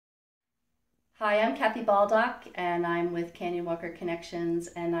Hi, I'm Kathy Baldock, and I'm with Canyon Walker Connections,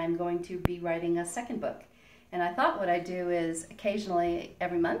 and I'm going to be writing a second book. And I thought what I'd do is occasionally,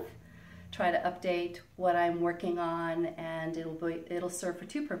 every month, try to update what I'm working on, and it'll serve for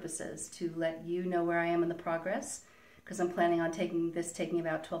two purposes: to let you know where I am in the progress, because I'm planning on taking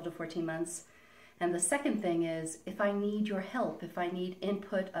about 12 to 14 months. And the second thing is, if I need your help, if I need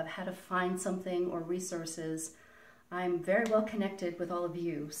input of how to find something or resources, I'm very well connected with all of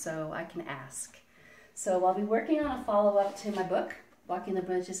you, so I can ask. So I'll be working on a follow-up to my book, Walking the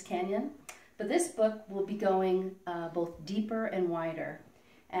Bridgeless Canyon, but this book will be going both deeper and wider.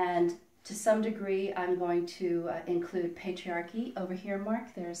 And to some degree, I'm going to include patriarchy over here,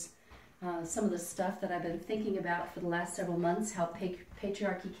 Mark. There's some of the stuff that I've been thinking about for the last several months, how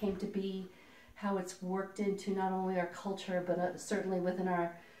patriarchy came to be, how it's worked into not only our culture, but certainly within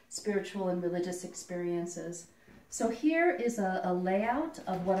our spiritual and religious experiences. So here is a layout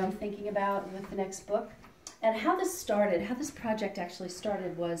of what I'm thinking about with the next book. And how this started, how this project actually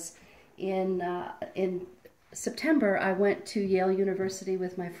started was in September, I went to Yale University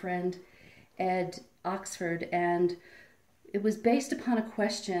with my friend Ed Oxford, and it was based upon a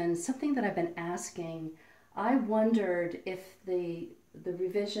question, something that I've been asking. I wondered if the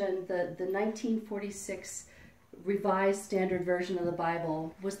revision, the 1946 Revised Standard Version of the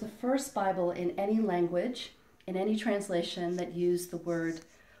Bible was the first Bible in any language, in any translation, that used the word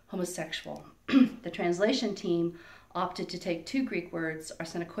homosexual. The translation team opted to take two Greek words,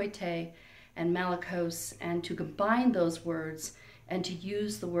 arsenokoitai and malakos, and to combine those words and to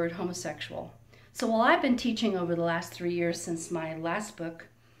use the word homosexual. So while I've been teaching over the last 3 years since my last book,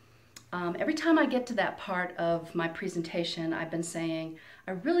 every time I get to that part of my presentation, I've been saying,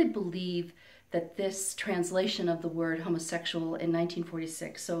 I really believe that this translation of the word homosexual in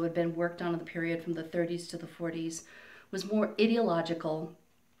 1946, so it had been worked on in the period from the 30s to the 40s, was more ideological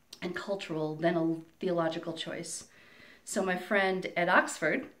and cultural than a theological choice. So my friend Ed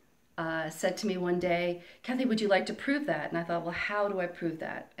Oxford said to me one day, Kathy, would you like to prove that? And I thought, well, how do I prove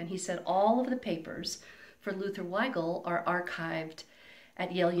that? And he said, all of the papers for Luther Wiegle are archived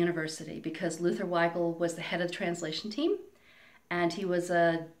at Yale University, because Luther Wiegle was the head of the translation team, and he was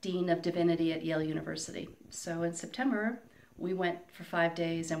a dean of divinity at Yale University. So in September, we went for 5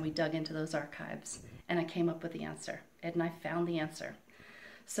 days and we dug into those archives, and I came up with the answer. Ed and I found the answer.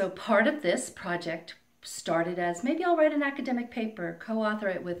 So part of this project started as, maybe I'll write an academic paper, co-author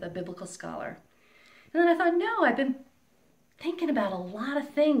it with a biblical scholar. And then I thought, no, I've been thinking about a lot of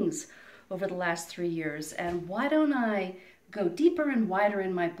things over the last 3 years, and why don't I go deeper and wider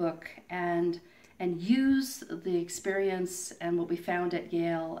in my book and use the experience and what we found at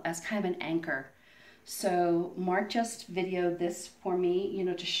Yale as kind of an anchor. So Mark just videoed this for me,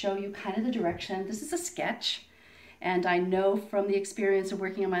 to show you kind of the direction. This is a sketch, and I know from the experience of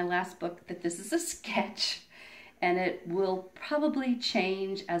working on my last book that this is a sketch, and it will probably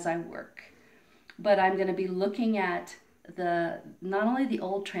change as I work. But I'm going to be looking at not only the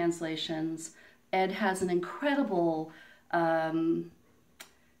old translations. Ed has an incredible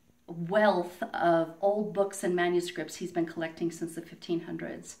wealth of old books and manuscripts he's been collecting since the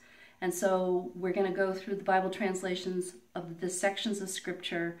 1500s. And so we're going to go through the Bible translations of the sections of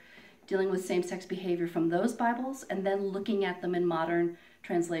scripture dealing with same-sex behavior from those Bibles, and then looking at them in modern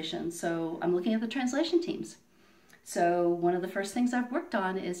translations. So I'm looking at the translation teams. So one of the first things I've worked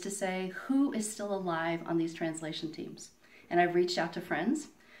on is to say, who is still alive on these translation teams? And I've reached out to friends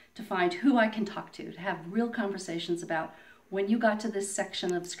to find who I can talk to have real conversations about, when you got to this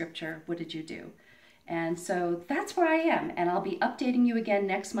section of scripture, what did you do? And so that's where I am, and I'll be updating you again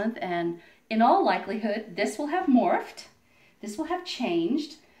next month, and in all likelihood, this will have morphed, this will have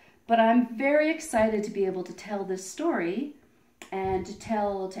changed, but I'm very excited to be able to tell this story and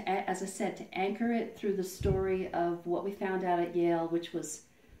as I said, to anchor it through the story of what we found out at Yale, which was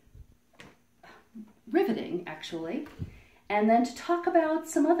riveting, actually, and then to talk about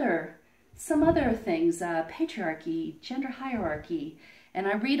some other things, patriarchy, gender hierarchy, and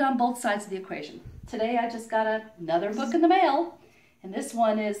I read on both sides of the equation. Today I just got another book in the mail, and this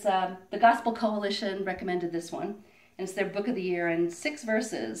one is, the Gospel Coalition recommended this one, and it's their book of the year, and 6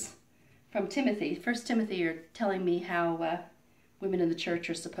 verses from Timothy, 1 Timothy, are telling me how women in the church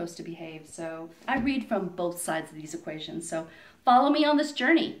are supposed to behave. So I read from both sides of these equations. So follow me on this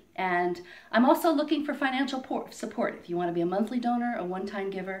journey. And I'm also looking for financial support. If you want to be a monthly donor, a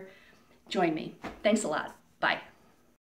one-time giver, join me. Thanks a lot. Bye.